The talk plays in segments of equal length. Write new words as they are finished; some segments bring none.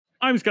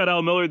I'm Scott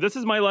Al Miller. This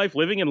is my life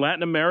living in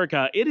Latin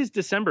America. It is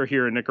December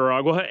here in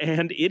Nicaragua,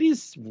 and it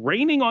is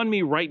raining on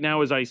me right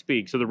now as I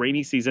speak. So the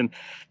rainy season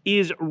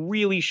is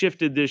really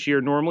shifted this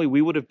year. Normally,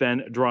 we would have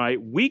been dry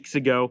weeks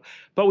ago,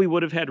 but we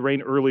would have had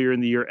rain earlier in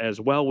the year as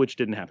well, which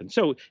didn't happen.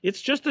 So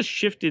it's just a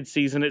shifted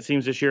season, it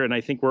seems, this year, and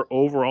I think we're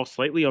overall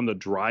slightly on the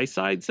dry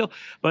side still,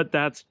 but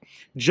that's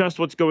just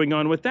what's going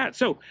on with that.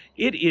 So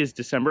it is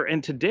December,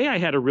 and today I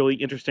had a really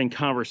interesting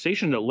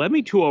conversation that led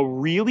me to a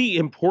really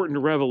important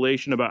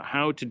revelation about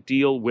how to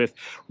deal with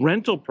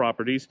rental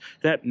properties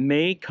that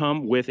may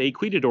come with a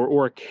cuidador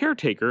or a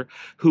caretaker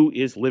who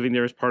is living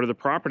there as part of the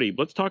property.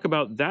 Let's talk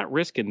about that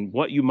risk and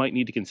what you might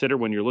need to consider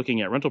when you're looking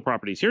at rental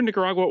properties here in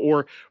Nicaragua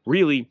or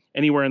really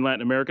anywhere in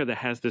Latin America that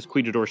has this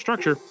cuidador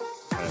structure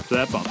right after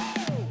that bump.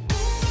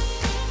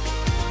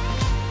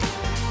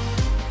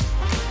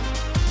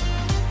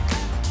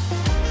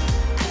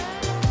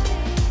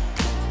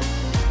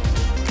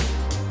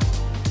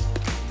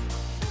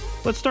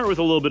 Let's start with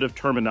a little bit of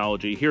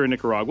terminology. Here in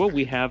Nicaragua,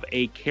 we have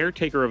a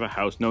caretaker of a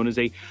house known as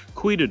a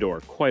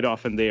cuidador. Quite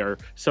often they are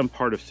some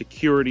part of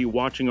security,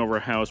 watching over a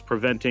house,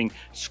 preventing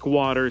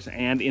squatters,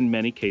 and in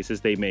many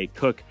cases they may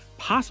cook,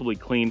 possibly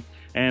clean,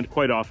 and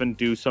quite often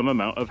do some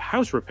amount of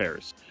house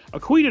repairs. A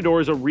cuidador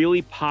is a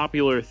really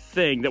popular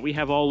thing that we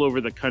have all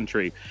over the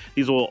country.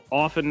 These will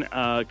often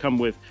come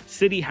with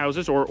city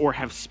houses or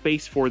have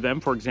space for them.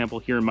 For example,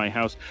 here in my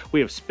house, we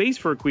have space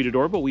for a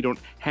cuidador, but we don't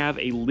have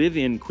a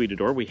live-in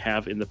cuidador. We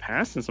have in the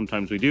past, and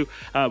sometimes we do,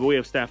 but we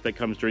have staff that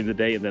comes during the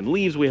day and then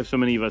leaves. We have so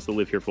many of us that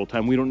live here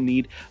full-time. We don't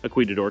need a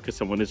cuidador because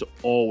someone is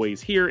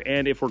always here,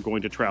 and if we're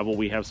going to travel,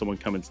 we have someone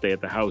come and stay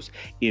at the house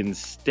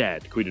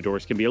instead.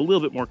 Cuidadors can be a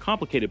little bit more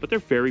complicated, but they're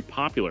very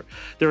popular.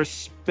 They're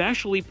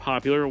especially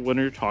popular when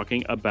you're talking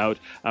about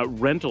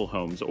rental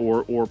homes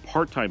or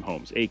part-time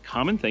homes. A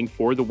common thing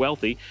for the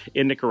wealthy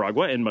in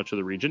Nicaragua and much of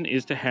the region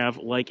is to have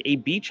like a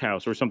beach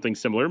house or something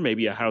similar,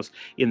 maybe a house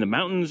in the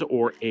mountains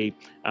or a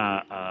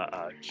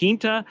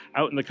quinta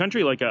out in the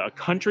country, like a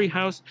country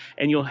house,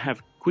 and you'll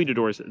have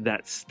cuidadors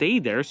that stay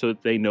there so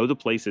that they know the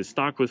place is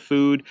stocked with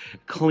food,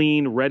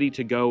 clean, ready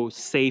to go,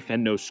 safe,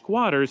 and no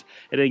squatters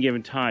at any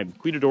given time.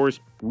 Cuidadors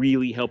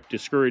really help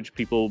discourage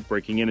people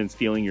breaking in and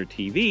stealing your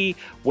TV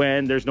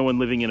when there's no one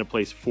living in a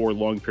place for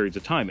long periods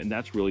of time. And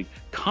that's really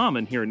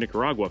common here in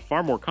Nicaragua,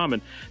 far more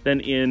common than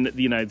in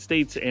the United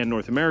States and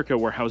North America,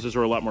 where houses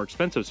are a lot more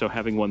expensive. So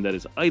having one that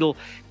is idle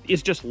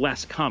is just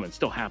less common.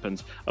 Still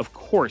happens, of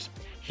course.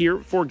 Here,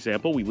 for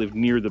example, we live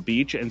near the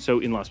beach, and so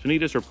in Las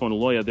Piñas or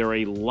Ponaloya, there are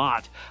a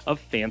lot of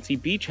fancy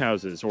beach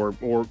houses or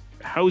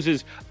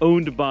houses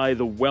owned by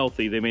the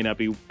wealthy. They may not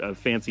be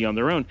fancy on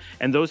their own,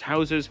 and those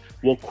houses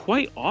will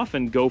quite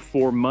often go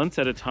for months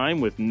at a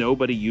time with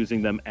nobody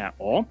using them at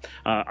all.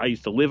 I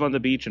used to live on the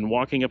beach, and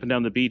walking up and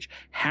down the beach,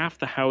 half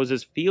the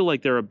houses feel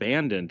like they're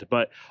abandoned,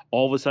 but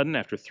all of a sudden,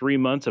 after 3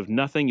 months of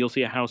nothing, you'll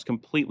see a house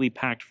completely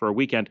packed for a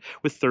weekend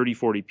with 30,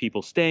 40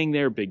 people staying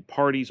there, big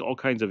parties, all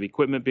kinds of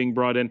equipment being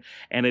brought in,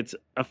 and it's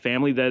a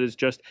family that is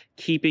just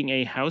keeping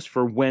a house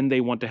for when they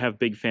want to have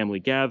big family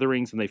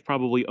gatherings, and they've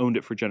probably owned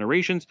it for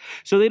generations.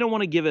 So they don't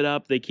want to give it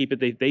up. They keep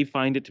it. They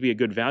find it to be a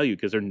good value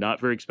because they're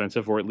not very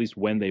expensive, or at least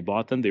when they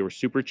bought them, they were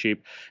super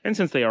cheap. And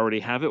since they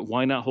already have it,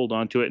 why not hold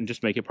on to it and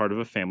just make it part of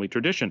a family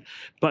tradition?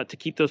 But to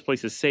keep those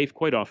places safe,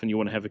 quite often you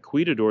want to have a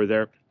cuidador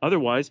there.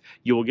 Otherwise,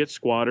 you will get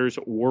squatters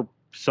or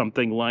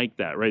something like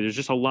that, right? There's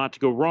just a lot to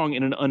go wrong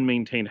in an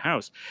unmaintained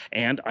house.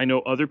 And I know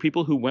other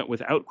people who went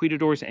without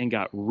cuidadors and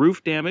got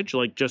roof damage,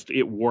 like just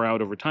it wore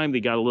out over time. They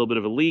got a little bit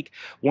of a leak.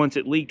 Once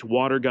it leaked,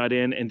 water got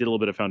in and did a little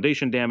bit of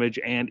foundation damage,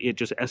 and it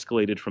just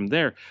escalated from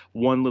there.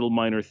 One little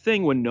minor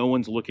thing when no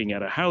one's looking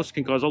at a house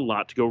can cause a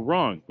lot to go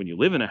wrong. When you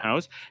live in a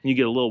house and you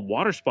get a little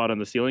water spot on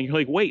the ceiling, you're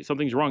like, wait,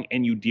 something's wrong,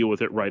 and you deal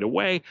with it right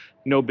away.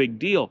 No big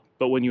deal.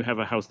 But when you have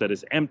a house that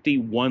is empty,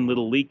 one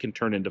little leak can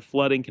turn into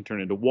flooding, can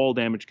turn into wall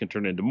damage, can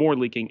turn into more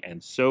leaking,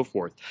 and so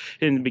forth.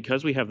 And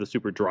because we have the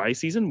super dry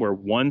season where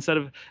one set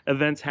of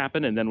events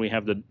happen, and then we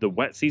have the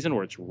wet season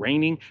where it's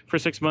raining for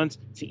 6 months,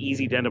 it's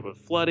easy to end up with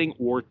flooding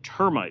or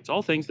termites,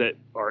 all things that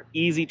are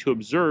easy to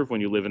observe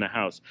when you live in a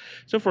house.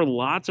 So for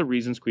lots of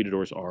reasons,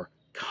 cuidadors are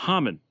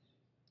common.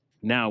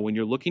 Now, when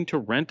you're looking to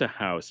rent a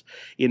house,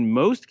 in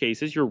most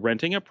cases, you're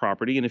renting a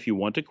property, and if you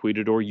want a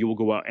cuidador, you will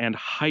go out and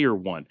hire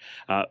one.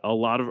 A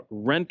lot of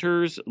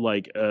renters,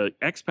 like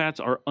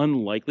expats, are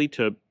unlikely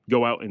to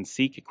go out and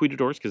seek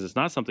cuidadors because it's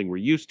not something we're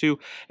used to,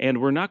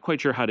 and we're not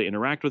quite sure how to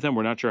interact with them.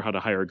 We're not sure how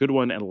to hire a good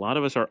one, and a lot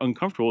of us are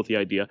uncomfortable with the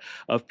idea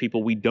of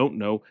people we don't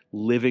know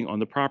living on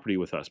the property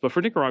with us. But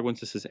for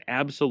Nicaraguans, this is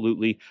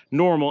absolutely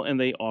normal, and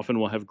they often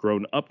will have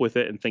grown up with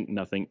it and think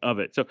nothing of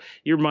it. So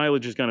your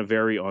mileage is going to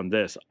vary on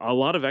this. A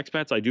lot of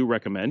expats, I do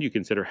recommend you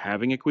consider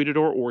having a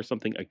cuidador or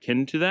something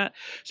akin to that.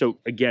 So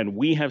again,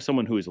 we have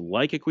someone who is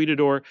like a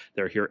cuidador.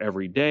 They're here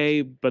every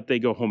day, but they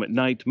go home at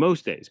night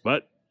most days.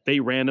 But They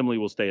randomly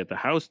will stay at the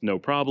house, no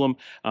problem,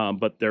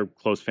 but they're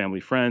close family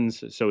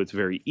friends, so it's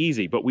very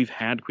easy. But we've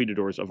had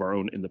cuidadors of our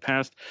own in the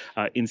past.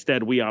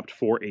 Instead, we opt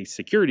for a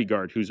security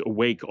guard who's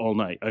awake all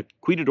night. A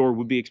cuidador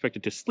would be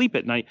expected to sleep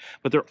at night,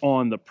 but they're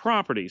on the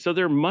property, so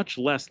they're much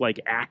less like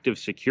active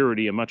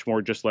security and much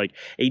more just like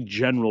a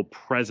general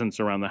presence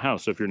around the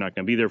house. So if you're not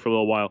going to be there for a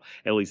little while,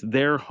 at least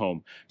they're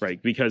home,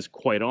 right? Because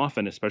quite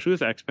often, especially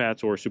with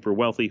expats or super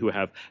wealthy who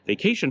have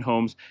vacation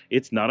homes,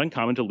 it's not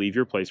uncommon to leave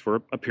your place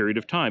for a period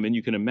of time. And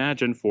you can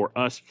imagine for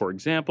us, for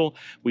example,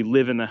 we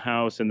live in the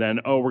house and then,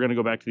 oh, we're going to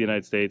go back to the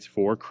United States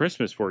for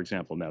Christmas, for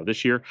example. Now,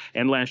 this year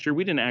and last year,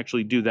 we didn't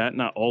actually do that,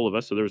 not all of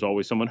us, so there was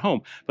always someone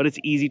home. But it's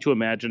easy to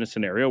imagine a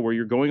scenario where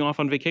you're going off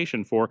on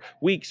vacation for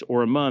weeks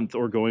or a month,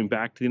 or going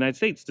back to the United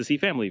States to see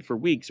family for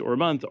weeks or a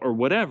month or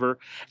whatever,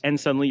 and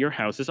suddenly your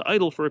house is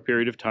idle for a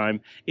period of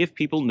time. If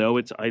people know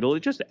it's idle,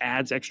 it just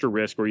adds extra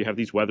risk, or you have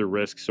these weather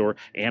risks or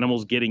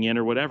animals getting in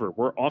or whatever.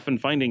 We're often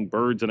finding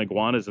birds and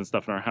iguanas and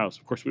stuff in our house.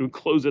 Of course, we would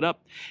close it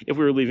up if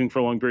we were leaving for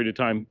a long period of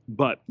time,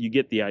 but you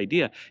get the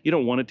idea. You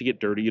don't want it to get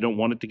dirty. You don't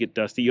want it to get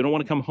dusty. You don't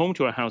want to come home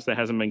to a house that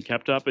hasn't been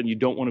kept up, and you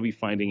don't want to be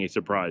finding a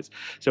surprise.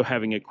 So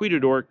having a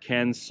cuidador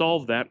can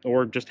solve that,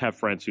 or just have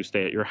friends who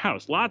stay at your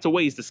house. Lots of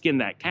ways to skin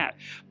that cat,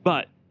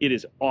 but it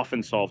is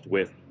often solved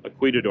with a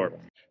cuidador.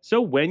 So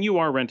when you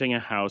are renting a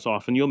house,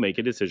 often you'll make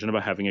a decision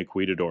about having a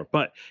cuidador,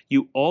 but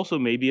you also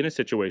may be in a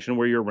situation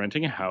where you're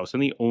renting a house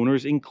and the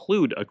owners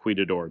include a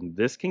cuidador.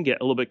 This can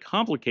get a little bit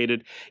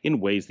complicated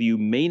in ways that you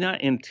may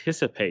not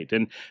anticipate.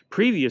 And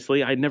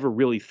previously, I'd never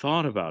really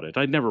thought about it.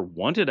 I'd never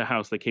wanted a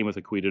house that came with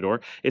a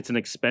cuidador. It's an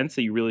expense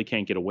that you really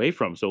can't get away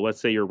from. So let's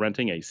say you're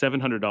renting a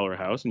 $700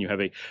 house and you have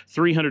a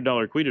 $300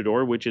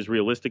 cuidador, which is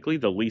realistically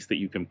the least that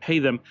you can pay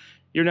them.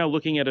 You're now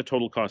looking at a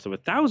total cost of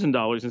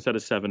 $1,000 instead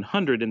of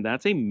 $700, and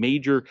that's a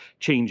major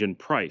change in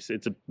price.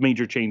 It's a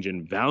major change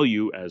in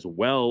value as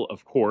well,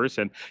 of course,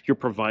 and you're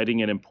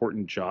providing an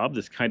important job.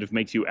 This kind of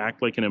makes you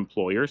act like an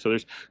employer. So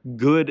there's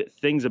good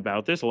things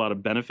about this, a lot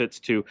of benefits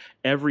to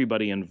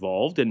everybody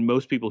involved. And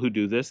most people who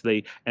do this,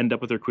 they end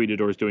up with their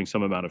cuidadors doing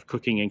some amount of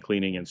cooking and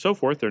cleaning and so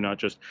forth. They're not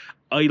just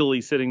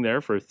idly sitting there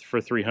for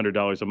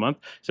 $300 a month.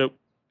 So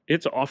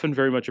it's often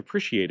very much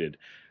appreciated.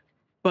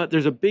 But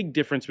there's a big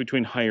difference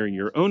between hiring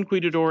your own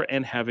cuidador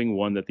and having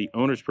one that the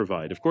owners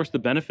provide. Of course, the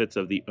benefits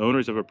of the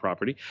owners of a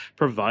property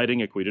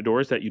providing a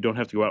cuidador is that you don't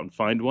have to go out and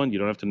find one. You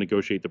don't have to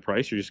negotiate the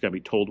price. You're just going to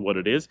be told what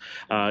it is.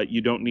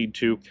 You don't need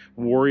to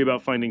worry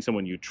about finding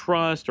someone you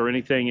trust or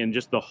anything. And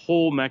just the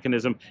whole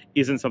mechanism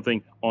isn't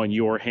something on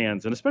your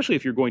hands. And especially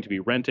if you're going to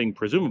be renting,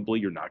 presumably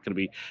you're not going to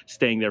be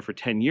staying there for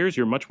 10 years.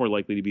 You're much more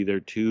likely to be there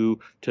 2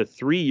 to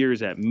 3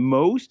 years at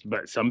most.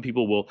 But some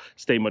people will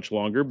stay much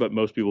longer. But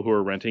most people who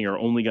are renting are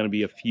only going to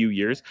be a few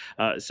years.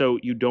 So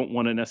you don't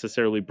want to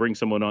necessarily bring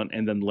someone on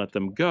and then let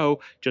them go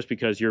just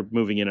because you're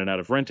moving in and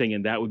out of renting,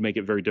 and that would make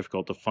it very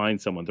difficult to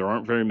find someone. There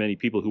aren't very many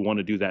people who want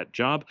to do that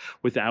job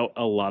without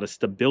a lot of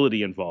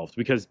stability involved,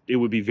 because it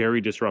would be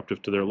very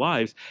disruptive to their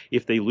lives.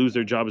 If they lose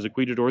their job as a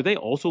cuidador, they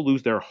also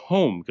lose their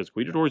home, because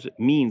cuidadors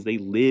means they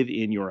live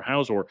in your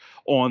house or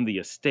on the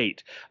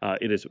estate.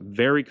 It is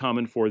very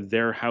common for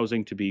their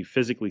housing to be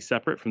physically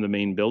separate from the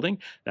main building.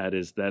 That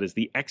is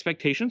the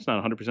expectation. It's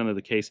not 100% of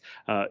the case.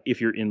 If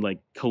you're in like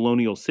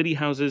colonial city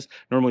houses,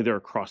 normally they're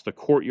across the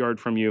courtyard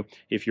from you.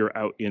 If you're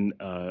out in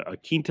a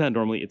quinta,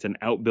 normally it's an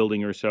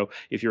outbuilding or so.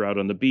 If you're out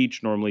on the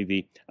beach, normally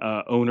the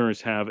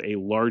owners have a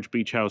large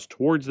beach house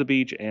towards the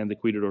beach and the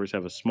cuidadors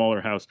have a smaller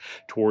house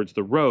towards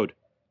the road.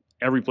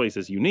 Every place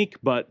is unique,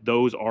 but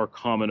those are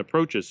common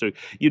approaches. So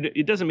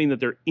it doesn't mean that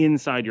they're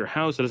inside your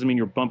house. It doesn't mean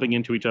you're bumping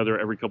into each other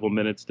every couple of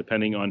minutes,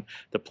 depending on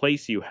the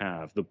place you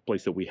have. The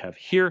place that we have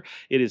here,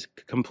 it is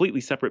a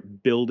completely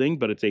separate building,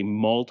 but it's a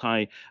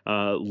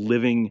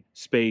multi-living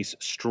space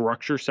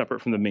structure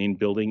separate from the main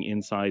building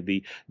inside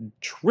the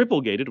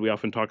triple gated. We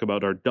often talk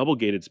about our double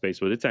gated space,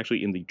 but it's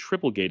actually in the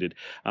triple gated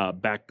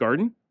back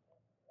garden.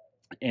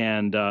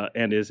 And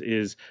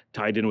is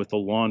tied in with the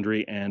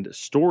laundry and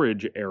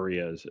storage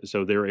areas,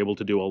 so they're able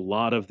to do a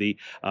lot of the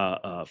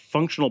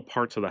functional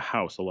parts of the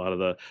house. A lot of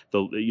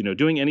the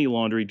doing any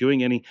laundry,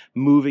 doing any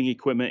moving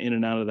equipment in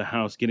and out of the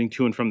house, getting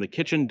to and from the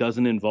kitchen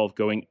doesn't involve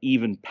going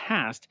even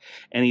past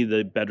any of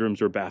the bedrooms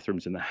or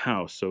bathrooms in the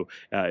house. So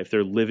if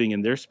they're living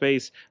in their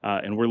space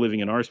and we're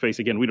living in our space,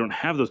 again, we don't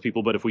have those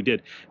people, but if we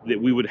did,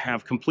 that we would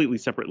have completely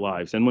separate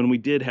lives. And when we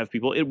did have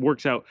people, it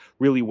works out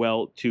really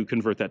well to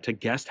convert that to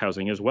guest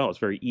housing as well.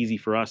 It's very easy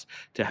for us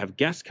to have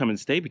guests come and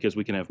stay because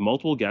we can have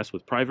multiple guests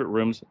with private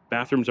rooms.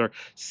 Bathrooms are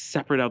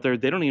separate out there.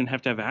 They don't even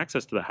have to have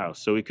access to the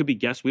house. So it could be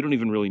guests we don't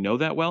even really know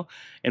that well,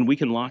 and we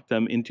can lock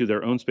them into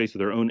their own space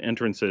with their own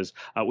entrances,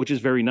 which is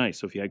very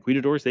nice. So if you had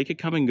cuidadors, they could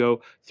come and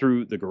go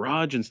through the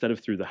garage instead of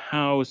through the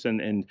house,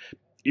 and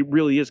it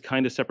really is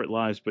kind of separate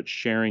lives, but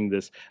sharing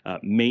this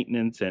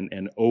maintenance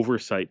and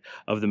oversight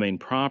of the main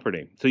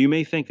property. So you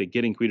may think that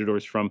getting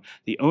cuidadors from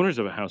the owners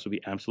of a house would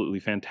be absolutely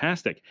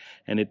fantastic,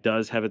 and it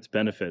does have its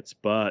benefits,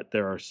 but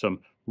there are some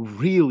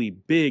really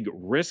big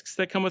risks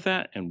that come with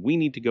that, and we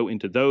need to go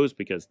into those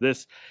because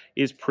this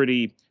is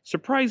pretty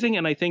surprising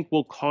and I think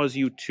will cause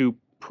you to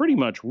pretty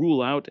much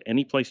rule out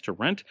any place to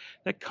rent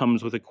that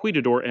comes with a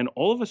Cuidador. And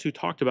all of us who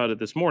talked about it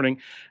this morning,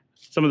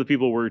 some of the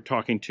people we're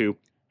talking to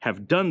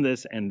have done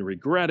this and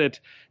regret it.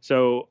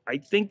 So I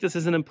think this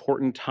is an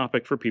important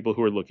topic for people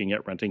who are looking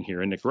at renting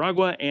here in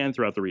Nicaragua and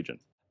throughout the region.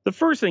 The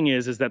first thing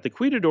is that the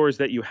Cuidadors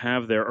that you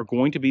have there are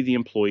going to be the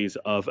employees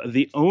of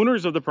the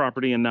owners of the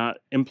property and not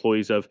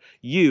employees of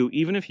you.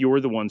 Even if you're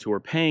the ones who are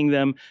paying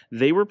them,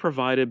 they were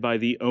provided by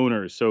the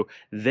owners. So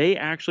they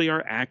actually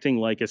are acting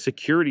like a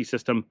security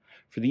system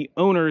for the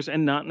owners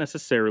and not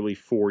necessarily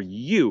for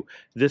you.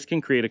 This can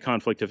create a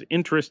conflict of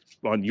interest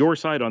on your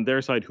side, on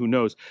their side, who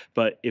knows.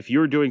 But if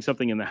you're doing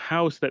something in the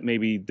house that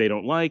maybe they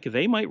don't like,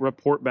 they might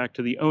report back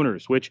to the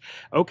owners, which,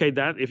 okay,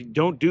 that if you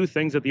don't do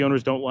things that the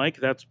owners don't like,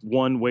 that's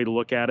one way to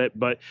look at it.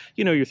 But,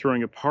 you know, you're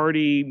throwing a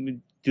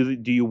party.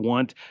 Do you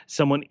want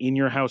someone in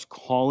your house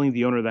calling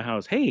the owner of the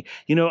house? Hey,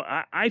 you know,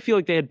 I feel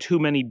like they had too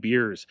many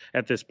beers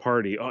at this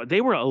party. They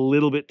were a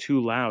little bit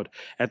too loud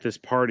at this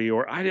party.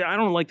 Or I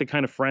don't like the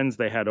kind of friends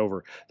they had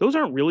over. Those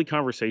aren't really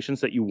conversations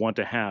that you want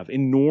to have.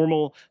 In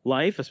normal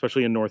life,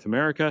 especially in North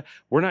America,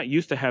 we're not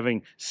used to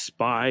having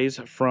spies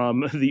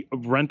from the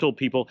rental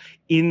people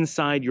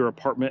inside your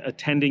apartment,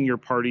 attending your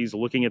parties,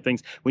 looking at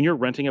things. When you're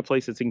renting a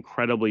place, it's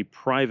incredibly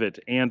private.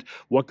 And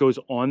what goes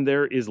on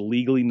there is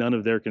legally none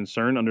of their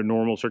concern under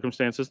normal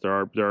circumstances. There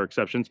are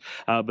exceptions,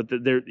 but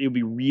it would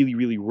be really,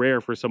 really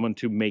rare for someone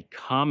to make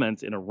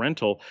comments in a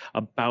rental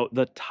about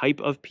the type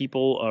of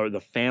people or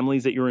the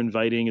families that you're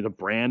inviting, the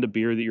brand of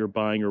beer that you're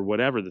buying, or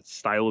whatever, the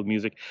style of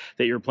music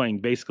that you're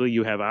playing. Basically,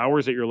 you have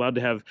hours that you're allowed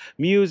to have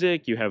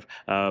music, you have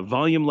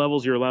volume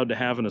levels you're allowed to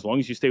have, and as long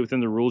as you stay within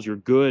the rules, you're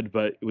good.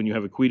 But when you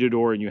have a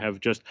Cuidador and you have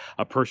just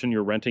a person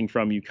you're renting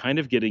from, you kind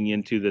of getting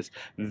into this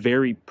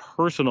very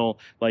personal,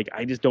 like,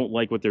 I just don't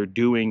like what they're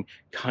doing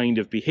kind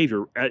of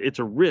behavior. It's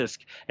a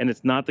risk, and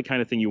it's not the kind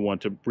of thing you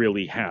want to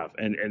really have.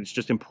 And it's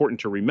just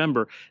important to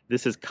remember,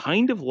 this is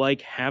kind of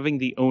like having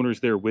the owners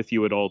there with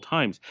you at all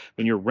times.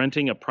 When you're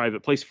renting a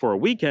private place for a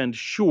weekend,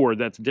 sure,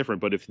 that's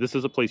different. But if this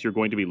is a place you're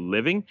going to be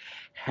living,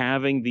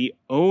 having the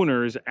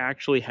owners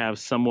actually have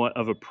somewhat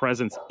of a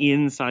presence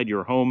inside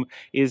your home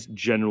is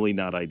generally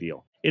not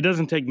ideal. It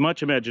doesn't take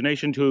much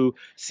imagination to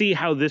see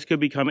how this could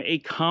become a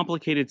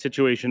complicated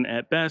situation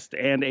at best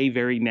and a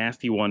very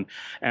nasty one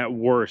at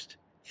worst.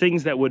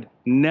 Things that would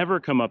never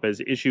come up as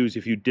issues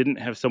if you didn't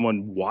have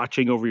someone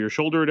watching over your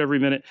shoulder at every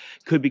minute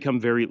could become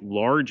very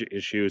large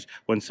issues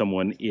when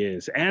someone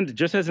is. And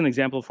just as an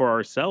example for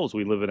ourselves,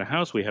 we live in a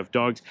house, we have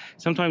dogs.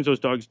 Sometimes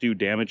those dogs do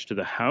damage to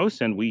the house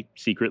and we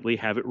secretly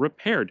have it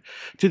repaired.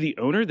 To the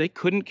owner, they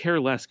couldn't care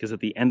less because at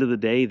the end of the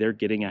day, they're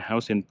getting a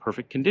house in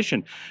perfect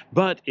condition.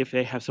 But if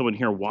they have someone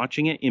here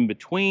watching it in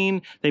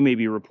between, they may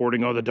be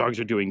reporting, oh, the dogs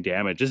are doing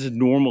damage. This is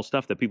normal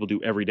stuff that people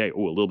do every day.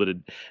 Oh, a little bit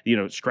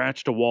of,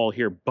 scratched a wall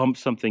here, bump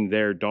something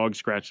there, dog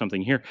scratch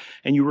something here,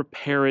 and you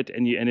repair it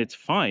and it's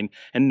fine.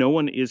 And no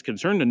one is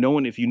concerned. And no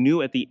one, if you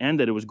knew at the end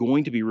that it was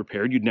going to be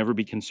repaired, you'd never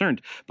be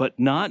concerned. But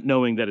not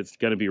knowing that it's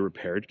going to be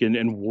repaired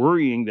and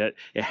worrying that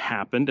it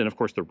happened. And of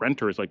course, the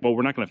renter is like, well,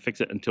 we're not going to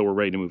fix it until we're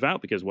ready to move out,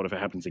 because what if it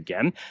happens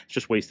again? It's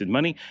just wasted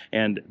money.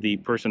 And the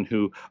person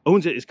who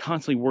owns it is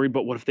constantly worried,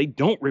 but what if they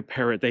don't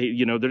repair it?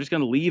 They're just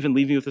going to leave and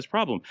leave me with this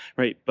problem,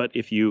 right? But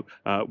if you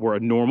were a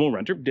normal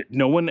renter,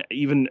 no one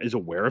even is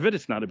aware of it.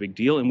 It's not a big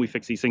deal. And we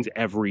fix these things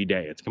every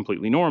day. It's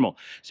completely normal.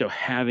 So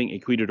having a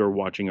Cuidador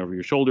watching over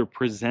your shoulder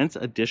presents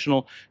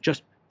additional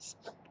just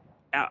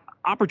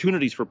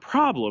opportunities for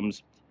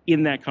problems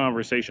in that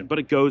conversation, but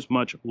it goes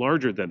much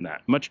larger than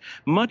that, much,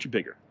 much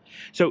bigger.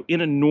 So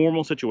in a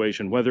normal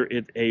situation, whether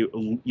it's a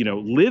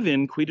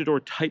live-in Cuidador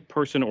type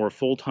person or a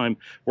full-time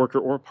worker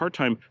or a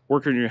part-time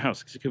worker in your house,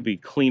 because it could be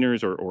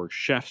cleaners or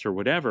chefs or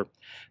whatever,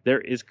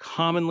 there is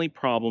commonly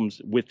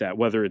problems with that,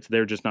 whether it's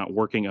they're just not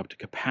working up to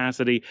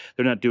capacity,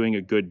 they're not doing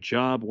a good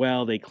job,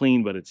 well, they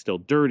clean, but it's still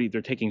dirty,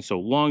 they're taking so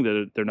long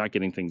that they're not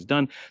getting things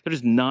done. They're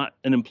just not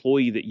an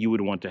employee that you would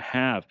want to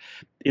have.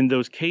 In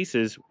those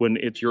cases, when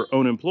it's your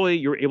own employee,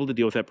 you're able to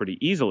deal with that pretty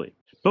easily.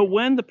 But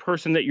when the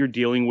person that you're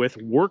dealing with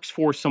works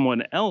for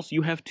someone else,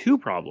 you have two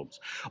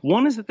problems.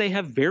 One is that they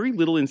have very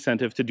little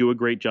incentive to do a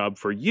great job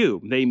for you.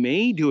 They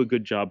may do a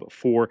good job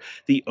for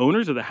the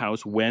owners of the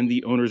house when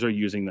the owners are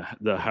using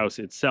the house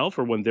itself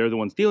or when they're the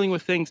ones dealing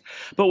with things.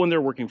 But when they're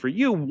working for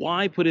you,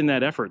 why put in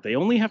that effort? They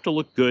only have to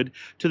look good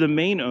to the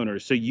main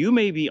owners. So you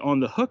may be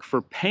on the hook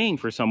for paying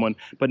for someone,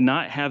 but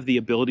not have the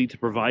ability to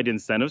provide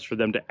incentives for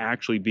them to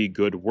actually be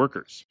good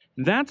workers.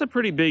 That's a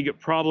pretty big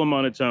problem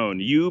on its own.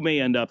 You may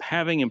end up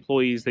having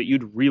employees that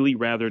you'd really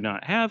rather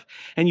not have,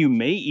 and you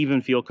may even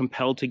feel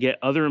compelled to get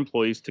other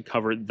employees to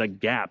cover the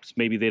gaps.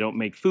 Maybe they don't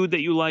make food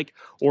that you like,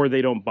 or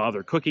they don't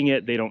bother cooking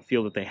it. They don't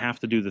feel that they have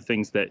to do the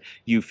things that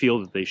you feel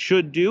that they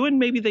should do, and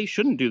maybe they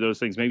shouldn't do those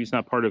things. Maybe it's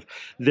not part of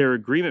their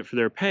agreement for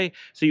their pay,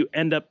 so you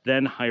end up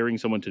then hiring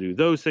someone to do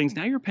those things.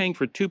 Now you're paying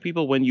for two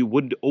people when you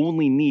would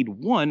only need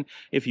one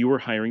if you were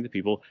hiring the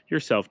people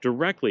yourself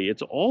directly.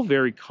 It's all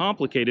very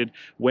complicated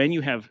when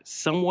you have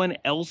someone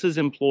else's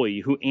employee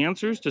who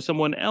answers to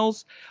someone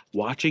else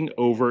watching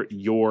over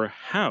your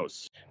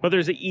house. But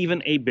there's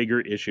even a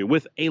bigger issue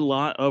with a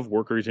lot of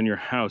workers in your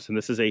house, and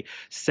this is a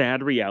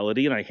sad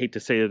reality, and I hate to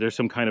say that there's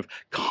some kind of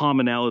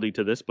commonality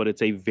to this, but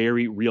it's a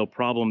very real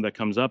problem that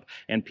comes up,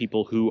 and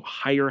people who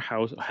hire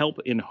help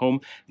in home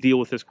deal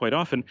with this quite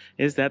often,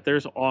 is that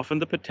there's often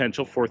the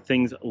potential for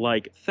things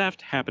like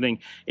theft happening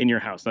in your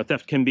house. Now,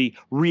 theft can be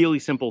really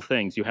simple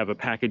things. You have a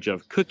package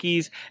of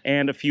cookies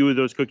and a few of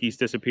those cookies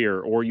disappear,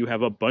 or you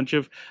have a bunch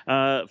of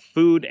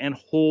food and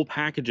whole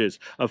packages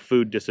of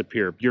food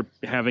disappear. You're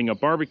having a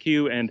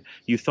barbecue and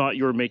you thought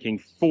you were making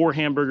 4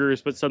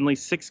 hamburgers, but suddenly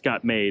 6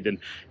 got made.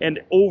 And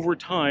over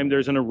time,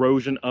 there's an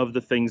erosion of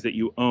the things that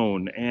you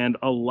own. And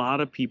a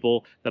lot of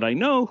people that I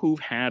know who've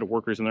had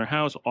workers in their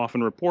house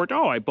often report,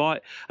 oh, I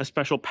bought a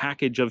special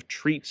package of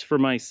treats for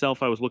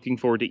myself. I was looking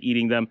forward to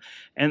eating them.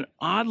 And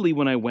oddly,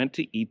 when I went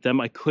to eat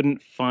them, I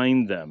couldn't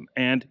find them.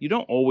 And you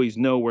don't always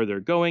know where they're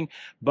going,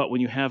 but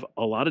when you have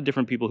a lot of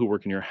different people who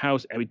work in your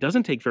house, it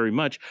doesn't take very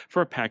much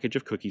for a package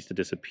of cookies to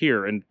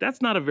disappear. And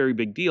that's not a very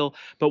big deal,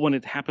 but when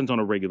it happens on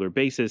a regular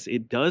basis,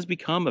 it does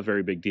become a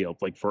very big deal.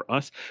 Like for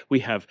us, we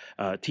have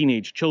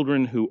teenage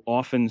children who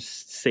often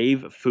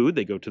save food.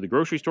 They go to the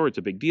grocery store, it's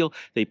a big deal.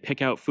 They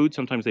pick out food.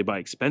 Sometimes they buy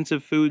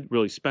expensive food,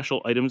 really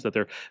special items that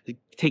they're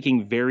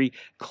taking very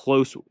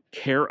close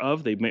care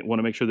of. They want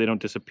to make sure they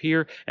don't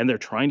disappear, and they're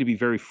trying to be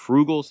very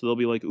frugal. So they'll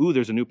be like, ooh,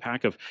 there's a new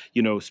pack of,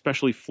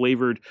 specially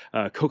flavored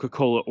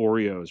Coca-Cola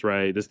Oreos,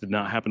 right? This did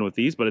not happen with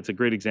these, but it's a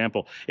great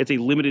example. It's a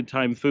limited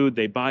time food.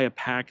 They buy a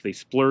pack, they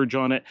splurge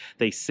on it,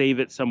 they save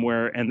it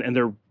somewhere, and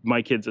they're,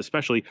 my kids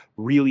especially,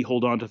 really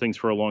hold on to things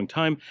for a long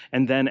time.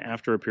 And then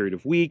after a period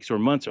of weeks or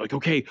months, they're like,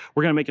 okay,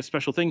 we're going to make a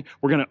special thing.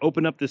 We're going to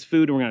open up this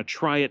food and we're going to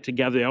try it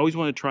together. They always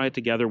want to try it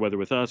together, whether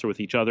with us or with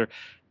each other.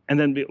 And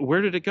then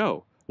where did it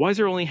go? Why is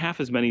there only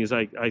half as many as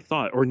I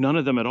thought, or none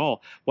of them at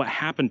all? What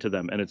happened to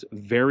them? And it's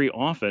very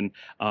often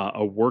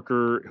a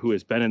worker who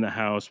has been in the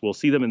house will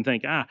see them and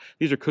think,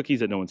 these are cookies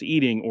that no one's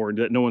eating, or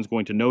that no one's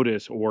going to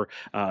notice, or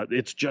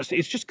it's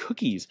just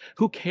cookies.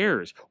 Who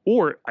cares?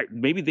 Or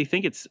maybe they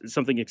think it's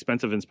something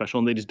expensive and special,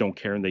 and they just don't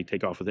care, and they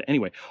take off with it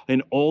anyway.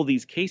 In all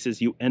these cases,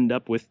 you end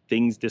up with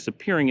things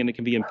disappearing, and it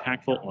can be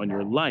impactful on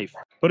your life.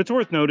 But it's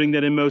worth noting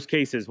that in most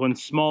cases, when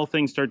small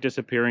things start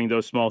disappearing,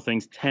 those small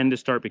things tend to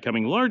start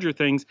becoming larger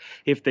things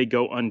if they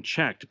go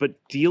unchecked. But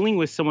dealing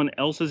with someone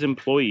else's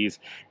employees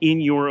in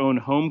your own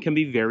home can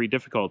be very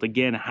difficult.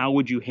 Again, how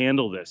would you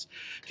handle this?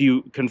 Do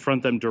you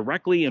confront them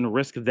directly and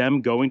risk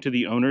them going to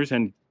the owners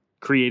and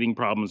creating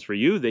problems for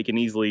you? They can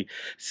easily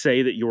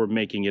say that you're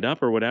making it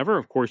up or whatever.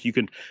 Of course, you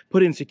can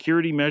put in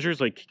security measures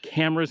like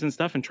cameras and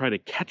stuff and try to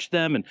catch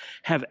them and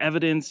have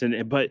evidence,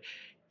 but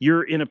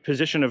you're in a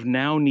position of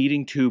now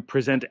needing to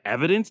present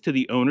evidence to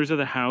the owners of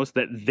the house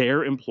that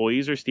their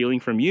employees are stealing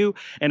from you.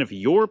 And if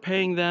you're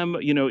paying them,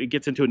 it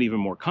gets into an even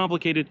more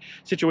complicated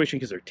situation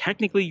because they're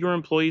technically your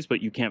employees, but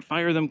you can't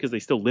fire them because they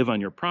still live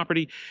on your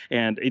property.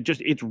 And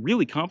it's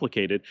really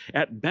complicated.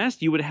 At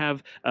best, you would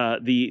have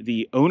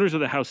the owners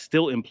of the house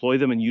still employ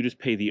them, and you just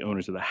pay the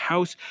owners of the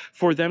house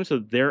for them. So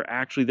they're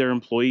actually their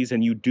employees,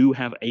 and you do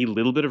have a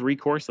little bit of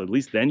recourse. At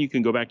least then you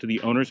can go back to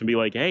the owners and be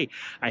like, hey,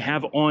 I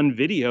have on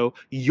video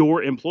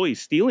your employees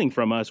stealing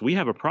from us. We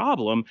have a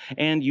problem.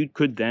 And you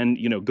could then,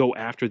 go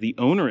after the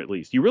owner at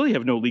least. You really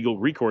have no legal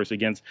recourse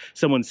against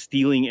someone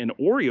stealing an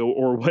Oreo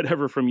or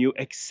whatever from you,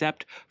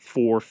 except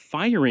for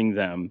firing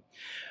them.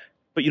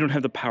 But you don't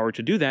have the power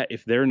to do that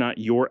if they're not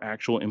your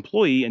actual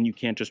employee, and you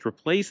can't just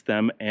replace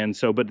them. And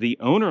so, but the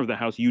owner of the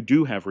house, you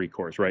do have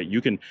recourse, right? You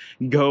can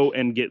go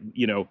and get,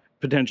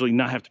 potentially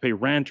not have to pay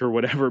rent or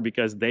whatever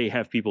because they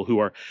have people who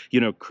are,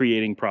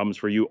 creating problems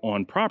for you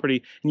on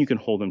property, and you can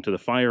hold them to the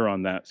fire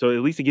on that. So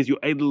at least it gives you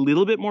a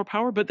little bit more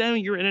power, but then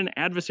you're in an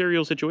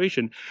adversarial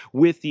situation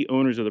with the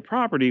owners of the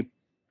property.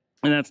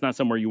 And that's not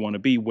somewhere you want to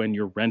be when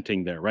you're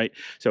renting there, right?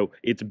 So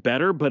it's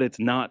better, but it's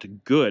not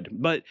good.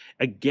 But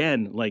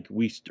again, like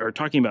we are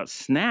talking about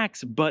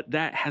snacks, but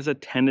that has a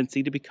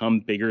tendency to become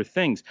bigger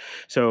things.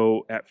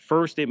 So at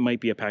first, it might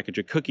be a package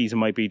of cookies. It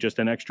might be just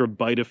an extra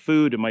bite of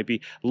food. It might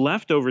be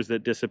leftovers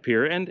that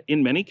disappear. And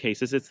in many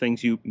cases, it's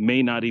things you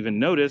may not even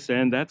notice.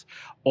 And that's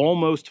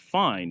almost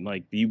fine.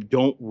 Like you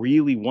don't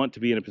really want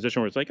to be in a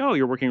position where it's like, oh,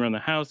 you're working around the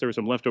house. There was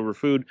some leftover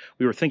food.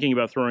 We were thinking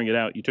about throwing it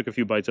out. You took a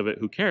few bites of it.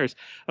 Who cares?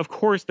 Of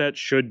course, that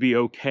should be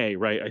okay,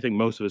 right? I think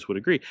most of us would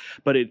agree,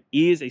 but it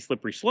is a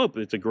slippery slope.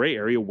 It's a gray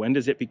area. When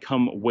does it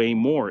become way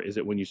more? Is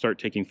it when you start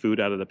taking food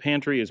out of the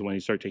pantry? Is it when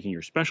you start taking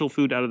your special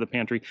food out of the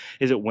pantry?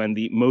 Is it when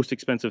the most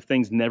expensive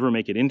things never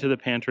make it into the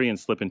pantry and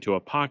slip into a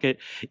pocket?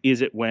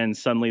 Is it when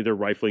suddenly they're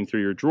rifling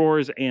through your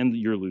drawers and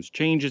your loose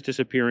change is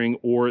disappearing,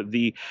 or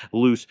the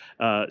loose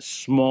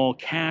small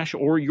cash,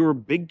 or your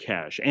big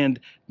cash? And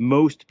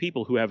most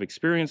people who have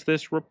experienced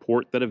this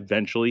report that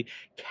eventually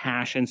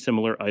cash and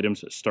similar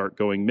items start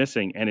going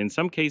missing. And in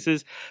some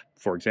cases,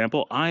 for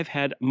example, I've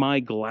had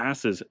my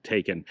glasses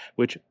taken,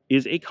 which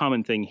is a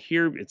common thing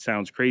here. It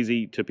sounds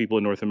crazy to people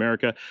in North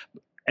America.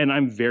 and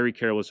I'm very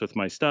careless with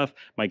my stuff.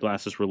 My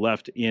glasses were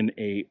left in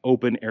a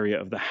open area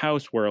of the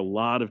house where a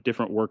lot of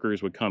different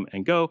workers would come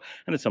and go.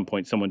 And at some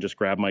point, someone just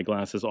grabbed my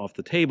glasses off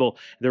the table.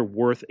 They're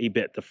worth a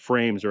bit. The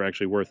frames are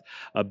actually worth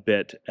a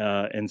bit.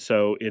 And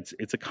so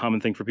it's a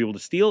common thing for people to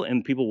steal,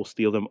 and people will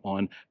steal them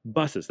on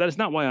buses. That is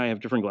not why I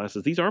have different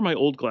glasses. These are my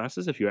old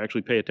glasses. If you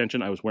actually pay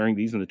attention, I was wearing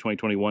these in the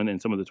 2021 and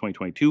some of the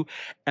 2022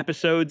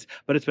 episodes,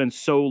 but it's been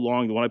so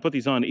long that when I put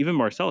these on, even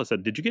Marcella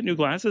said, "Did you get new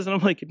glasses?" And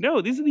I'm like,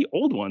 "No, these are the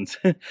old ones."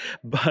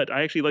 But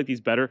I actually like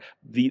these better.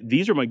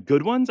 These are my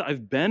good ones.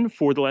 I've been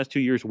for the last 2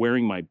 years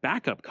wearing my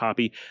backup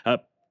copy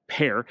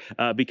pair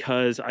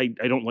because I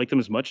don't like them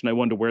as much and I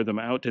wanted to wear them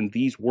out, and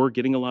these were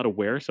getting a lot of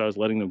wear, so I was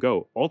letting them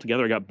go.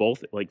 Altogether, I got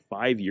both like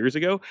 5 years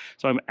ago,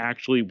 so I'm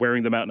actually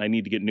wearing them out and I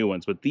need to get new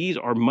ones. But these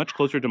are much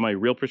closer to my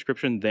real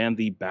prescription than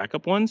the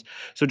backup ones.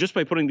 So just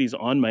by putting these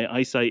on, my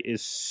eyesight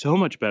is so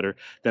much better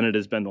than it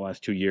has been the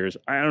last 2 years.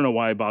 I don't know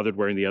why I bothered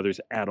wearing the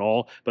others at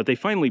all, but they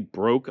finally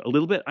broke a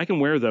little bit. I can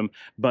wear them,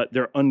 but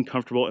they're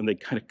uncomfortable and they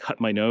kind of cut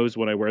my nose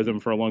when I wear them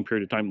for a long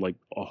period of time, like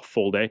a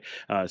full day.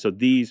 So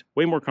these,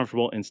 way more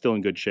comfortable and still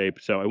in good shape.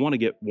 So I want to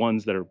get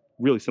ones that are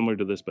really similar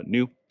to this, but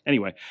new.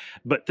 Anyway,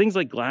 but things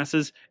like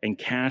glasses and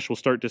cash will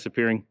start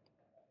disappearing.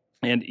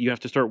 And you have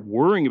to start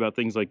worrying about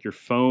things like your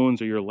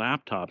phones or your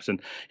laptops.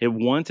 And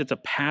once it's a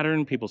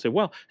pattern, people say,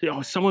 well,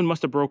 someone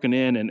must have broken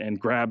in and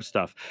grabbed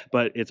stuff.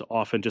 But it's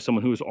often just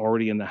someone who was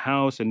already in the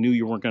house and knew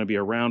you weren't going to be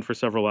around for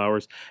several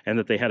hours, and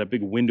that they had a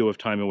big window of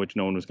time in which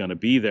no one was going to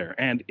be there.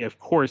 And of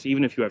course,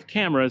 even if you have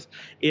cameras,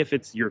 if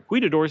it's your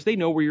Cuidadors, they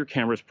know where your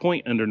cameras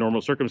point under normal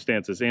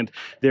circumstances. And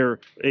they're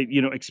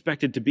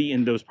expected to be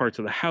in those parts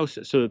of the house,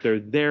 so that they're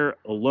there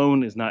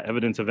alone is not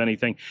evidence of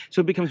anything.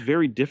 So it becomes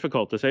very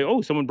difficult to say,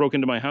 oh, someone broke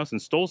into my house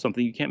and stole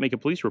something. You can't make a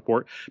police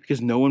report because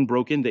no one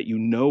broke in that you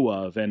know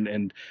of.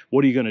 And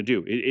what are you going to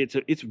do?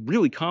 It's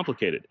really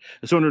complicated.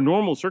 So under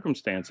normal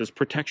circumstances,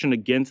 protection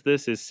against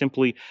this is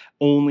simply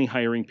only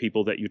hiring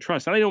people that you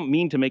trust. And I don't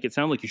mean to make it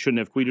sound like you shouldn't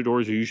have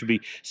Cuidadors or you should be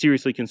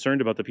seriously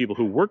concerned about the people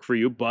who work for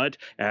you. But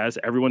as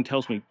everyone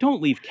tells me, don't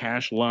leave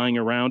cash lying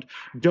around.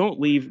 Don't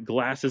leave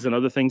glasses and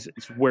other things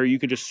where you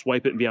can just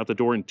swipe it and be out the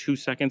door in 2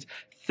 seconds.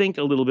 Think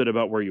a little bit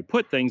about where you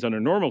put things under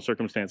normal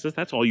circumstances.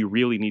 That's all you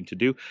really need to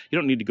do. You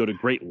don't need to go to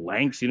great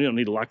lengths. You don't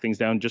need to lock things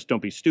down. Just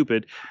don't be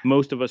stupid.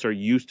 Most of us are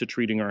used to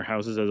treating our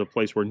houses as a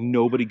place where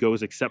nobody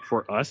goes except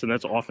for us, and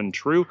that's often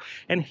true.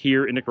 And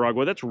here in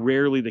Nicaragua, that's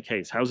rarely the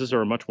case. Houses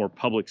are a much more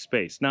public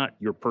space, not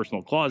your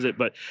personal closet,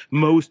 but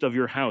most of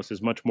your house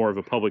is much more of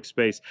a public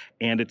space,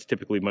 and it's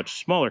typically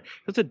much smaller.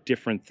 That's a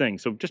different thing.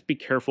 So just be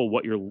careful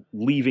what you're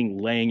leaving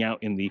laying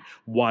out in the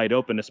wide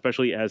open,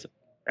 especially as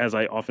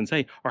I often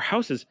say, our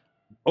house is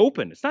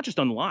open. It's not just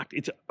unlocked,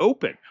 it's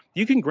open.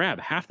 You can grab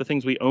half the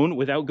things we own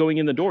without going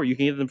in the door. You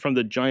can get them from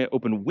the giant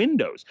open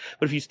windows.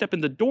 But if you step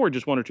in the door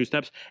just 1 or 2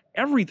 steps,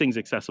 everything's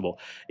accessible.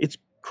 It's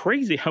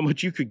crazy how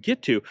much you could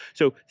get to.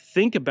 So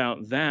think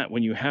about that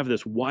when you have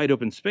this wide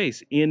open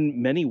space.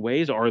 In many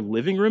ways, our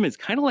living room is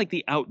kind of like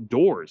the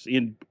outdoors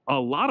in a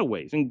lot of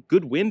ways. In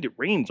good wind, it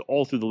rains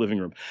all through the living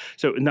room.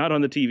 So not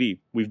on the TV.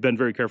 We've been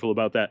very careful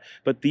about that.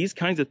 But these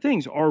kinds of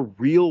things are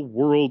real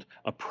world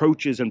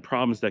approaches and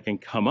problems that can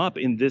come up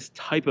in this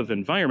type of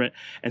environment.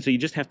 And so you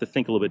just have to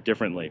think a little bit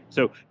differently.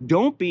 So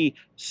don't be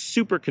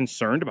super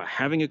concerned about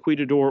having a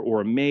Cuidador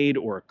or a maid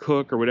or a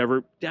cook or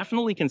whatever.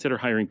 Definitely consider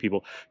hiring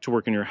people to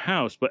work in your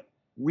house. But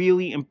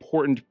really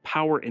important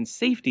power and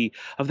safety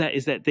of that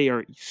is that they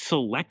are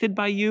selected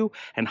by you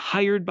and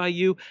hired by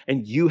you,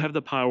 and you have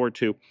the power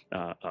to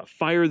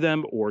fire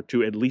them or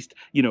to at least,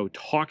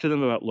 talk to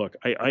them about, look,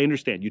 I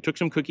understand you took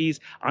some cookies.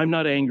 I'm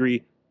not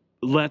angry.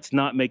 Let's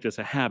not make this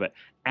a habit.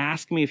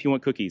 Ask me if you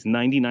want cookies.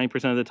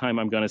 99% of the time,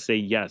 I'm going to say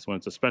yes. When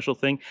it's a special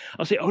thing,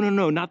 I'll say, oh,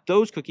 no, not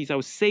those cookies. I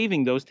was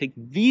saving those. Take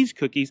these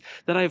cookies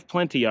that I have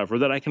plenty of, or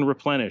that I can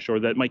replenish,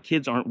 or that my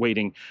kids aren't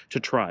waiting to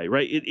try,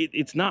 right?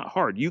 It's not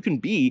hard. You can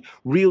be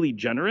really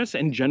generous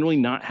and generally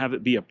not have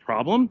it be a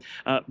problem,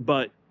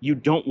 but you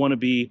don't want to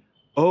be,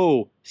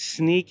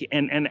 sneak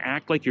and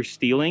act like you're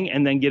stealing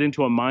and then get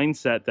into a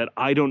mindset that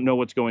I don't know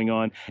what's going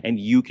on and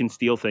you can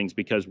steal things,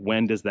 because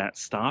when does that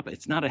stop?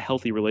 It's not a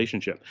healthy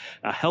relationship.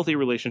 A healthy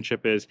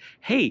relationship is,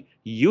 hey,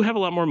 you have a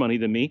lot more money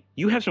than me.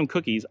 You have some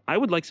cookies. I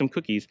would like some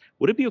cookies.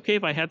 Would it be okay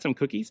if I had some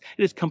cookies?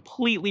 It is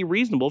completely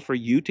reasonable for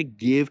you to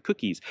give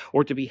cookies,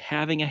 or to be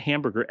having a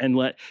hamburger and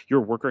let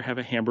your worker have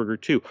a hamburger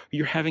too.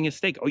 You're having a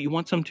steak. Oh, you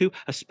want some too?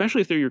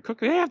 Especially if they're your cook.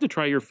 They have to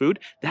try your food.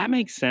 That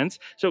makes sense.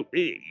 So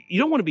you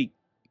don't want to be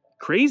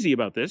crazy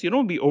about this. You don't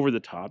want to be over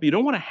the top. You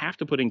don't want to have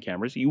to put in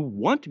cameras. You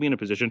want to be in a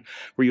position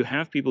where you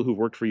have people who've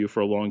worked for you for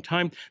a long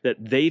time, that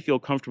they feel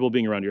comfortable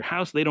being around your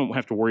house. They don't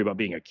have to worry about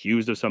being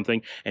accused of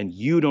something, and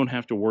you don't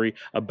have to worry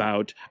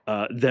about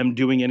them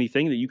doing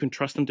anything, that you can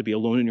trust them to be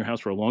alone in your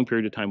house for a long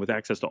period of time with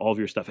access to all of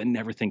your stuff and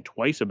never think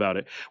twice about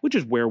it, which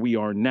is where we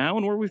are now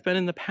and where we've been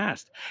in the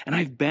past. And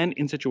I've been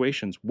in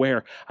situations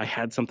where I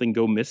had something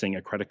go missing,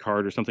 a credit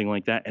card or something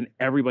like that, and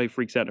everybody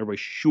freaks out and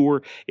everybody's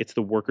sure it's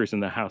the workers in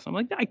the house. I'm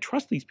like, I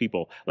trust these people.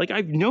 people. Like,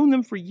 I've known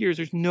them for years.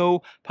 There's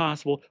no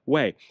possible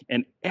way.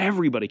 And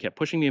everybody kept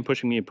pushing me and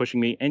pushing me and pushing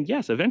me. And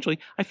yes, eventually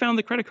I found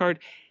the credit card,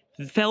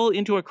 fell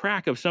into a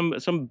crack of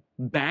some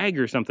bag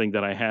or something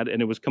that I had,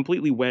 and it was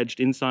completely wedged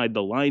inside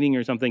the lining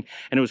or something,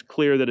 and it was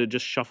clear that it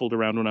just shuffled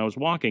around when I was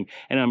walking.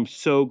 And I'm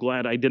so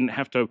glad I didn't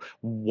have to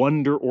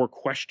wonder or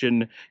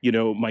question,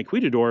 my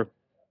Cuidador,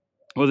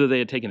 whether they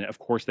had taken it. Of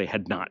course, they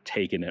had not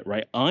taken it,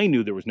 right? I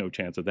knew there was no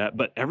chance of that,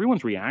 but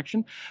everyone's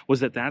reaction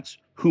was that that's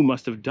who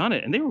must have done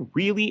it. And they were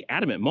really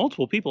adamant.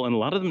 Multiple people, and a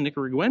lot of them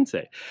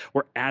Nicaraguense,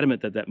 were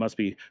adamant that that must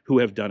be who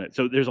have done it.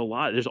 So there's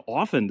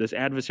often this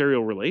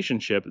adversarial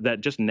relationship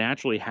that just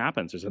naturally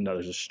happens.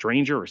 There's a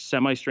stranger or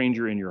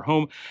semi-stranger in your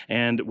home,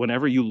 and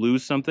whenever you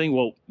lose something,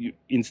 well,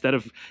 instead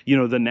of,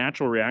 the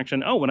natural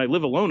reaction, oh, when I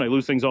live alone, I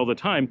lose things all the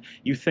time,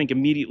 you think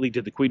immediately,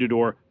 did the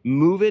Cuidador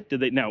move it?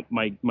 Now,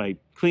 my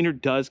cleaner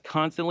does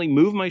constantly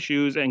move my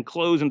shoes and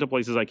clothes into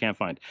places I can't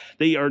find.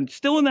 They are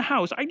still in the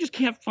house. I just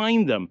can't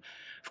find them.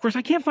 Of course,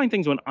 I can't find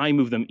things when I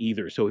move them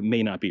either, so it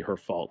may not be her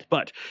fault.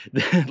 But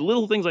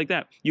little things like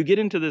that, you get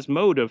into this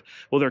mode of,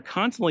 well, they're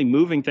constantly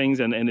moving things,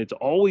 and it's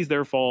always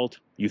their fault.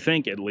 You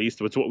think, at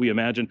least. It's what we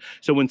imagine.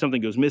 So when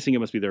something goes missing, it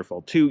must be their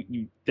fault too.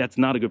 That's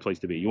not a good place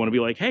to be. You want to be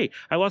like, hey,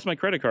 I lost my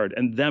credit card,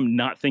 and them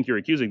not think you're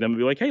accusing them, and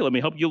be like, hey, let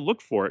me help you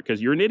look for it,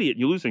 because you're an idiot.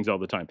 You lose things all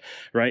the time,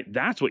 right?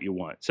 That's what you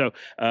want. So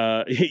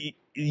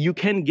you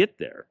can get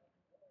there.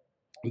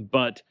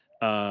 But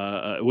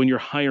when you're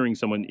hiring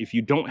someone, if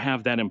you don't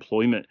have that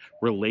employment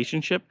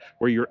relationship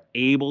where you're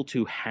able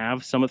to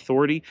have some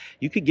authority,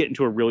 you could get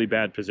into a really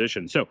bad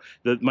position. So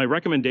my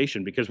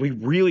recommendation, because we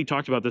really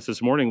talked about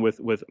this morning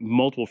with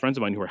multiple friends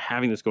of mine who are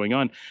having this going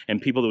on,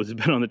 and people that have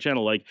been on the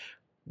channel, like,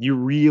 you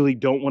really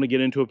don't want to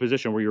get into a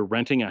position where you're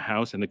renting a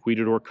house and the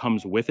Cuidador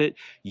comes with it.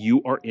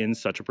 You are in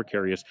such a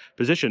precarious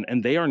position,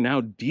 and they are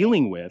now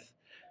dealing with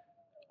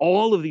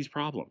all of these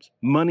problems.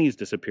 Money is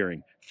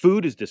disappearing.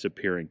 Food is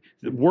disappearing.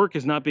 The work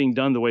is not being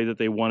done the way that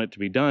they want it to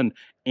be done.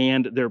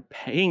 And they're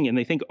paying, and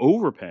they think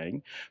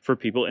overpaying for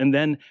people. And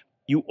then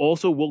you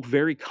also will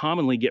very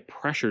commonly get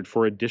pressured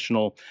for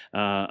additional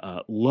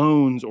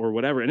loans or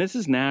whatever. And this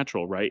is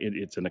natural, right?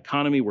 It's an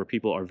economy where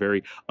people are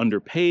very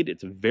underpaid.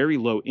 It's a very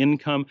low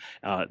income.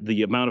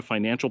 The amount of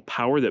financial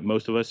power that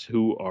most of us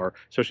who are,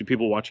 especially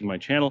people watching my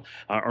channel,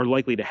 are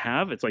likely to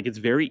have, it's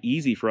very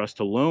easy for us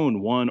to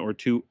loan 1 or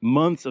 2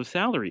 months of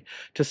salary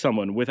to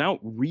someone without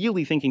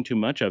really thinking too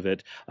much of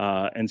it.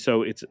 And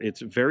so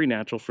it's very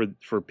natural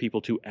for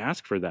people to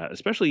ask for that,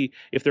 especially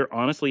if they're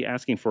honestly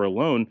asking for a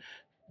loan.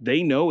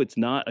 They know it's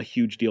not a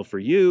huge deal for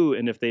you,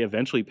 and if they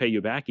eventually pay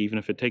you back, even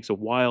if it takes a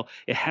while,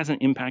 it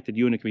hasn't impacted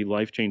you, and it can be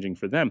life-changing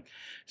for them.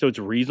 So it's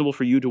reasonable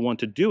for you to want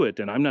to do it,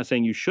 and I'm not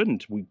saying you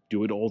shouldn't. We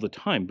do it all the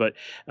time, but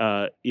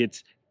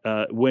it's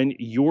when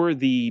you're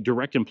the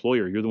direct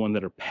employer, you're the one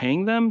that are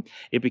paying them,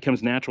 it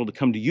becomes natural to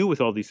come to you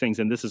with all these things.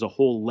 And this is a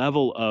whole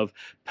level of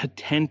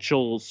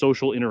potential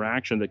social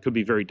interaction that could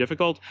be very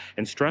difficult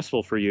and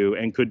stressful for you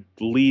and could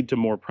lead to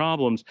more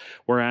problems.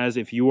 Whereas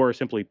if you are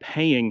simply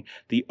paying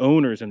the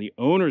owners and the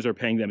owners are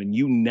paying them and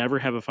you never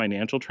have a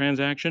financial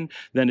transaction,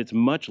 then it's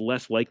much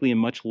less likely and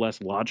much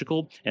less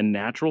logical and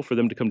natural for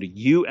them to come to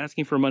you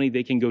asking for money.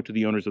 They can go to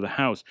the owners of the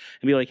house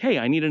and be like, hey,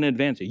 I need an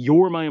advance.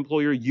 You're my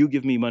employer. You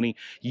give me money.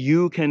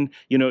 You can,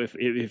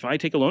 if I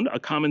take a loan, a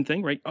common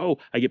thing, right? Oh,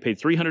 I get paid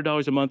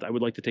 $300 a month. I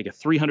would like to take a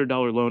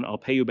 $300 loan. I'll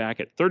pay you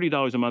back at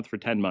 $30 a month for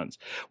 10 months.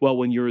 Well,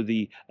 when you're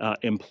the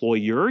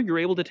employer, you're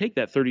able to take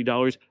that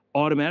 $30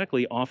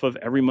 automatically off of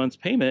every month's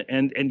payment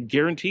and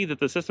guarantee that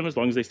the system, as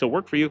long as they still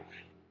work for you,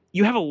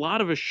 you have a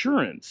lot of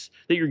assurance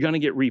that you're going to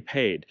get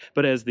repaid.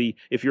 But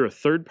if you're a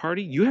third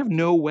party, you have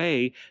no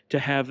way to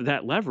have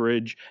that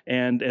leverage,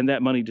 and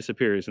that money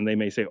disappears. And they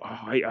may say, oh,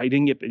 I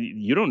didn't get,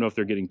 you don't know if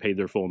they're getting paid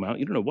their full amount.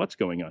 You don't know what's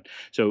going on.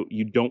 So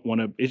you don't want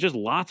to, it's just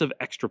lots of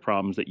extra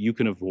problems that you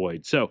can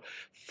avoid. So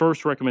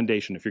first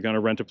recommendation, if you're going to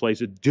rent a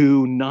place,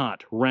 do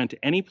not rent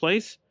any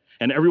place.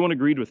 And everyone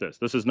agreed with this.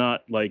 This is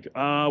not like,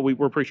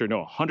 we're pretty sure.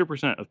 No,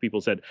 100% of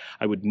people said,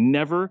 I would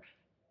never,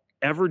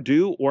 ever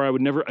do, or I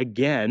would never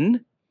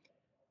again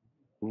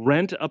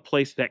rent a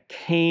place that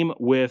came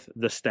with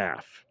the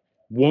staff.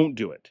 Won't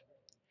do it.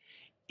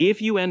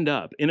 If you end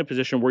up in a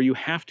position where you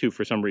have to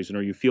for some reason,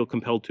 or you feel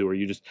compelled to, or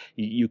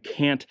you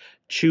can't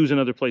choose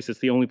another place, it's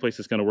the only place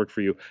that's going to work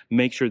for you,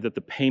 make sure that the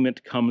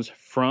payment comes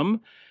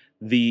from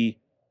the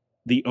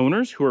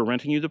owners who are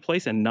renting you the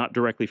place and not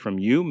directly from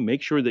you.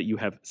 Make sure that you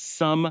have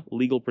some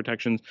legal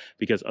protections,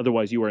 because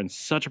otherwise you are in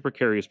such a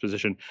precarious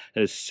position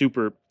that is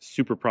super,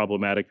 super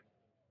problematic.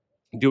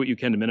 Do what you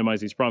can to minimize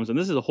these problems. And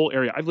this is a whole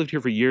area. I've lived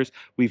here for years.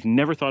 We've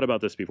never thought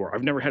about this before.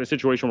 I've never had a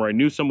situation where I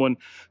knew someone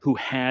who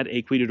had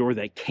a Cuidador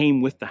that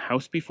came with the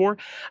house before.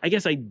 I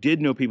guess I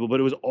did know people, but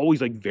it was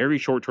always like very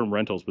short-term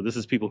rentals. But this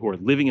is people who are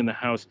living in the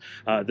house.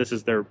 This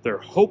is their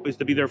hope is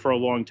to be there for a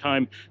long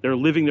time. They're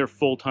living there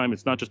full-time.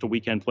 It's not just a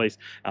weekend place.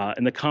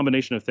 And the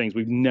combination of things,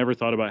 we've never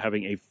thought about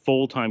having a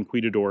full-time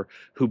Cuidador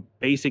who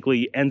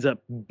basically ends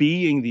up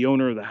being the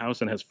owner of the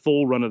house and has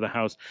full run of the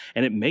house.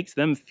 And it makes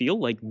them feel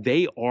like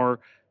they are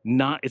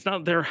it's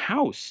not their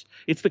house.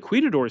 It's the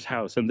Cuidador's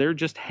house, and they're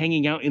just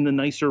hanging out in the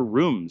nicer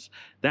rooms.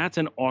 That's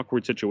an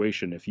awkward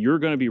situation. If you're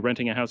going to be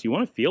renting a house, you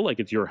want to feel like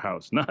it's your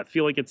house, not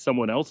feel like it's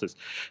someone else's.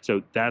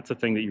 So that's a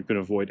thing that you can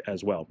avoid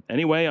as well.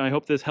 Anyway, I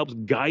hope this helps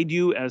guide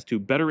you as to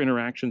better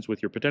interactions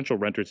with your potential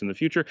renters in the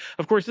future.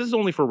 Of course, this is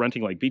only for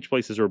renting like beach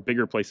places or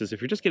bigger places.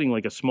 If you're just getting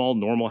like a small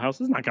normal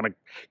house, it's not going to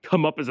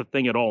come up as a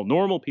thing at all.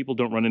 Normal people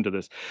don't run into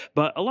this.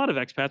 But a lot of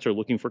expats are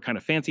looking for kind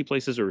of fancy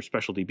places or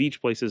specialty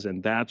beach places,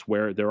 and that's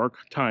where there are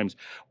times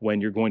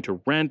when you're going to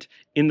rent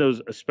in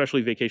those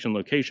especially vacation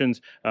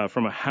locations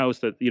from a house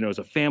that is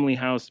a family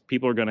house.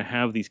 People are going to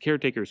have these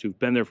caretakers who've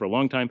been there for a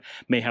long time.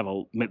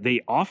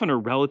 They often are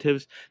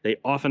relatives. They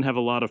often have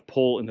a lot of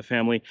pull in the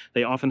family.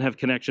 They often have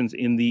connections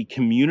in the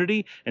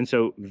community, and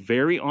so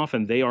very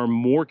often they are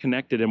more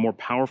connected and more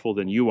powerful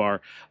than you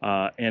are.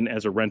 And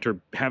as a renter,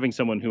 having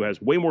someone who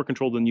has way more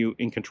control than you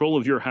in control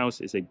of your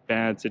house is a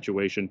bad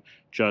situation.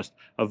 Just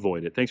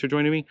avoid it. Thanks for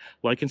joining me.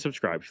 Like and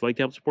subscribe. If you'd like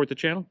to help support the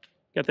channel,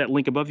 got that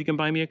link above. You can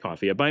buy me a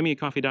coffee at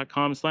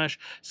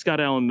buymeacoffee.com/Scott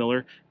Allen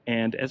Miller.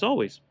 And as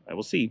always, I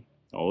will see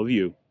all of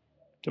you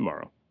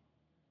tomorrow.